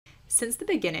Since the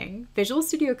beginning, Visual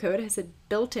Studio Code has a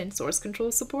built-in source control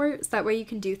support, so that way you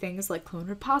can do things like clone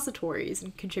repositories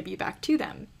and contribute back to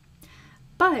them.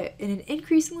 But in an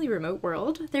increasingly remote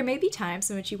world, there may be times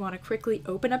in which you want to quickly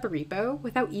open up a repo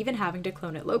without even having to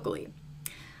clone it locally.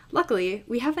 Luckily,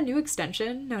 we have a new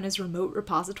extension known as Remote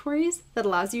Repositories that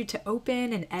allows you to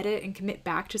open and edit and commit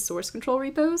back to source control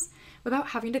repos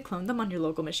without having to clone them on your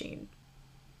local machine.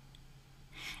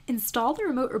 Install the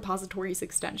Remote Repositories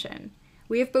extension.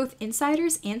 We have both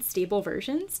insiders and stable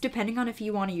versions, depending on if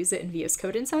you want to use it in VS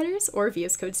Code Insiders or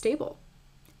VS Code Stable.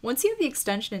 Once you have the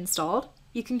extension installed,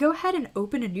 you can go ahead and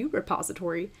open a new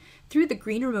repository through the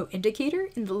green remote indicator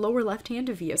in the lower left hand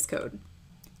of VS Code.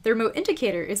 The remote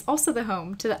indicator is also the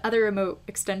home to the other remote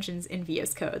extensions in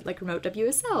VS Code, like Remote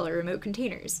WSL or Remote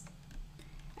Containers.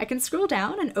 I can scroll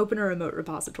down and open a remote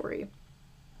repository.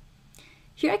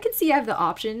 Here I can see I have the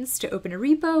options to open a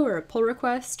repo or a pull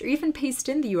request, or even paste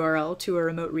in the URL to a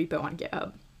remote repo on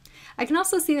GitHub. I can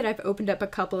also see that I've opened up a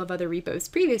couple of other repos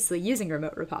previously using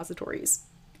remote repositories.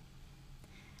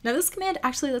 Now this command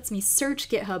actually lets me search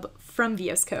GitHub from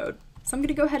VS Code. So I'm going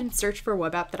to go ahead and search for a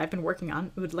web app that I've been working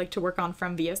on and would like to work on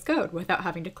from VS Code without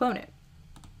having to clone it.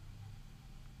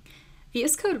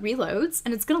 VS Code reloads,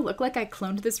 and it's going to look like I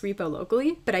cloned this repo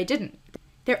locally, but I didn't.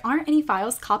 There aren't any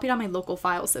files copied on my local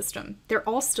file system. They're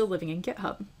all still living in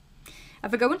GitHub.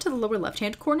 If I go into the lower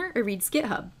left-hand corner, it reads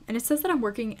GitHub, and it says that I'm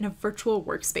working in a virtual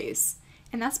workspace.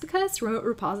 And that's because Remote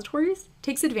Repositories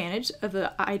takes advantage of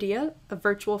the idea of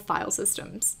virtual file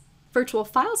systems. Virtual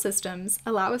file systems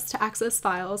allow us to access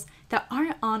files that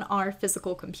aren't on our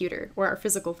physical computer or our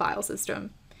physical file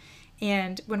system.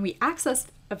 And when we access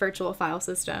a virtual file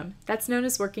system, that's known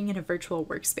as working in a virtual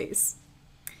workspace.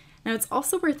 Now, it's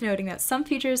also worth noting that some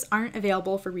features aren't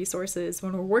available for resources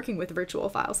when we're working with virtual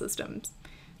file systems.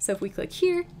 So if we click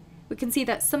here, we can see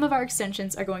that some of our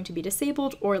extensions are going to be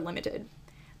disabled or limited.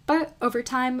 But over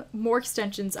time, more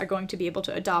extensions are going to be able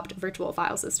to adopt virtual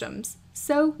file systems,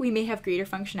 so we may have greater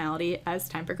functionality as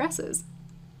time progresses.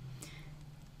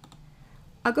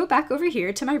 I'll go back over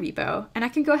here to my repo, and I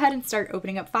can go ahead and start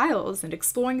opening up files and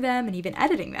exploring them and even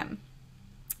editing them.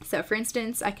 So for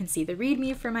instance, I can see the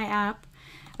README for my app,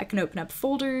 I can open up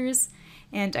folders,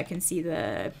 and I can see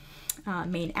the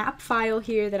main app file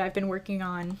here that I've been working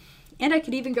on, and I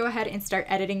could even go ahead and start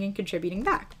editing and contributing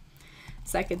back.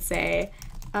 So I could say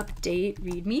update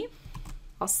README,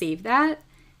 I'll save that,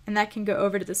 and that can go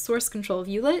over to the source control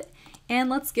viewlet, and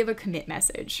let's give a commit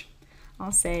message.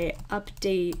 I'll say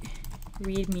update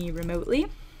README remotely,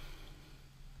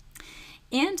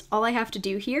 and all I have to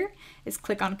do here is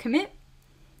click on commit,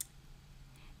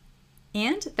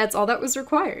 and that's all that was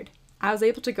required. I was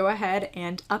able to go ahead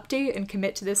and update and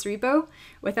commit to this repo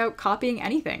without copying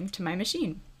anything to my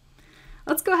machine.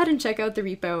 Let's go ahead and check out the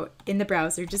repo in the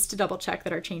browser just to double check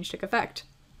that our change took effect.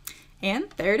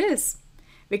 And there it is.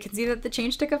 We can see that the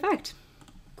change took effect.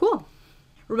 Cool.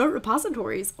 Remote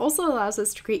Repositories also allows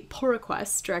us to create pull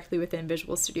requests directly within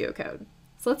Visual Studio Code.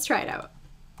 So let's try it out.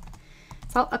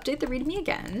 So I'll update the README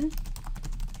again,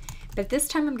 but this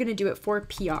time I'm going to do it for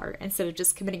PR instead of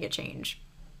just committing a change.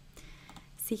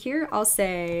 See here, I'll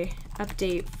say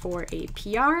update for a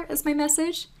PR as my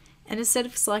message, and instead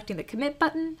of selecting the commit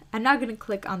button, I'm now going to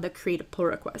click on the create a pull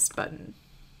request button.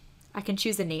 I can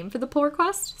choose a name for the pull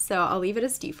request, so I'll leave it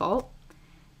as default.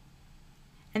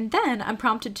 And then I'm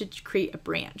prompted to create a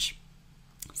branch.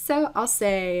 So I'll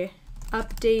say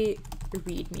update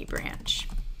README branch.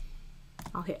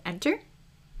 I'll hit enter.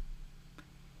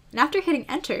 And after hitting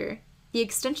enter, the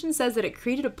extension says that it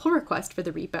created a pull request for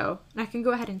the repo, and I can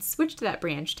go ahead and switch to that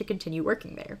branch to continue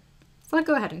working there. So I'll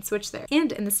go ahead and switch there.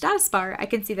 And in the status bar, I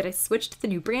can see that I switched to the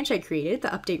new branch I created, the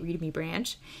update README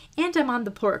branch, and I'm on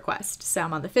the pull request. So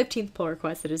I'm on the 15th pull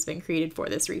request that has been created for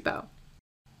this repo.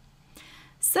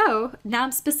 So now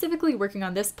I'm specifically working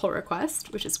on this pull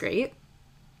request, which is great.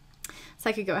 So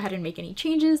I could go ahead and make any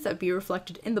changes that would be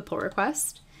reflected in the pull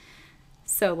request.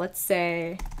 So let's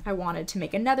say I wanted to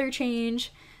make another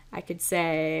change. I could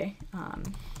say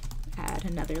add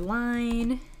another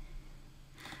line.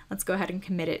 Let's go ahead and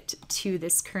commit it to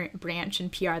this current branch and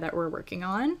PR that we're working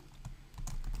on.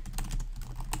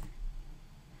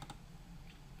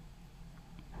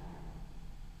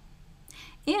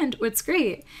 And what's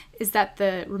great is that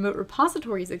the Remote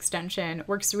Repositories extension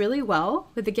works really well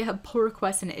with the GitHub Pull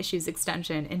Requests and Issues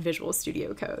extension in Visual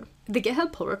Studio Code. The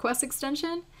GitHub Pull Requests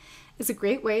extension is a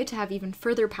great way to have even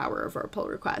further power over our pull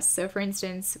requests. So for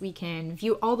instance, we can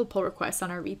view all the pull requests on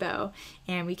our repo,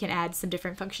 and we can add some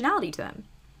different functionality to them.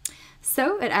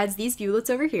 So it adds these viewlets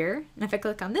over here, and if I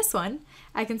click on this one,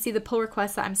 I can see the pull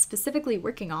requests that I'm specifically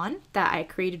working on that I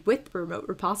created with the Remote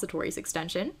Repositories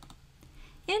extension.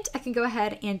 And I can go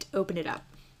ahead and open it up.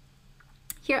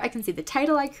 Here I can see the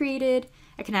title I created.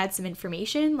 I can add some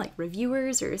information like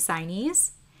reviewers or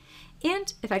assignees.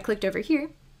 And if I clicked over here,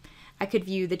 I could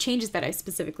view the changes that I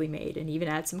specifically made and even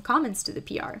add some comments to the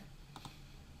PR.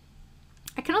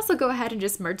 I can also go ahead and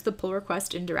just merge the pull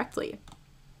request in directly.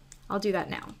 I'll do that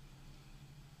now.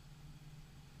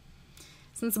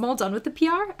 Since I'm all done with the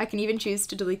PR, I can even choose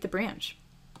to delete the branch.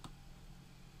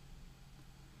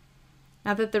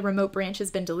 Now that the remote branch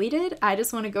has been deleted, I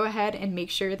just want to go ahead and make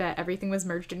sure that everything was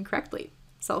merged in correctly.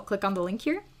 So I'll click on the link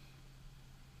here.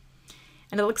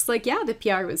 And it looks like, yeah, the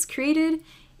PR was created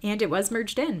and it was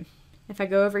merged in. If I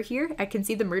go over here, I can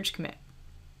see the merge commit.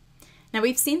 Now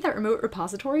we've seen that Remote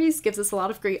Repositories gives us a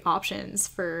lot of great options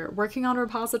for working on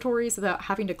repositories without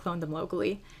having to clone them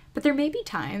locally, but there may be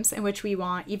times in which we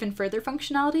want even further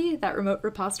functionality that Remote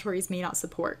Repositories may not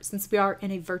support since we are in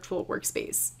a virtual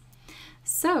workspace.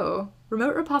 So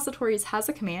Remote Repositories has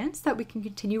a command that we can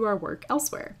continue our work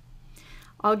elsewhere.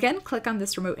 I'll again click on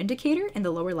this remote indicator in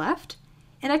the lower left,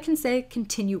 and I can say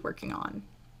continue working on.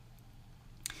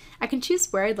 I can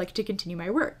choose where I'd like to continue my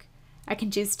work. I can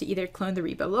choose to either clone the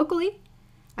repo locally,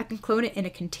 I can clone it in a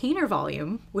container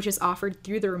volume, which is offered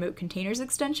through the Remote Containers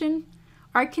extension,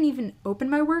 or I can even open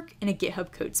my work in a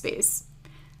GitHub code space.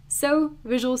 So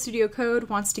Visual Studio Code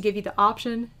wants to give you the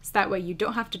option so that way you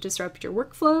don't have to disrupt your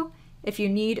workflow. If you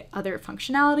need other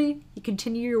functionality, you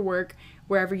continue your work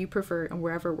wherever you prefer and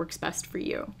wherever works best for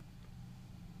you.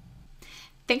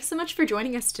 Thanks so much for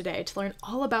joining us today to learn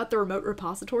all about the Remote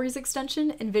Repositories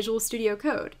extension in Visual Studio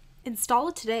Code. Install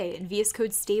it today in VS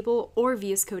Code Stable or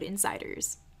VS Code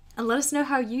Insiders, and let us know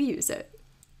how you use it.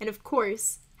 And of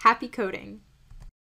course, happy coding!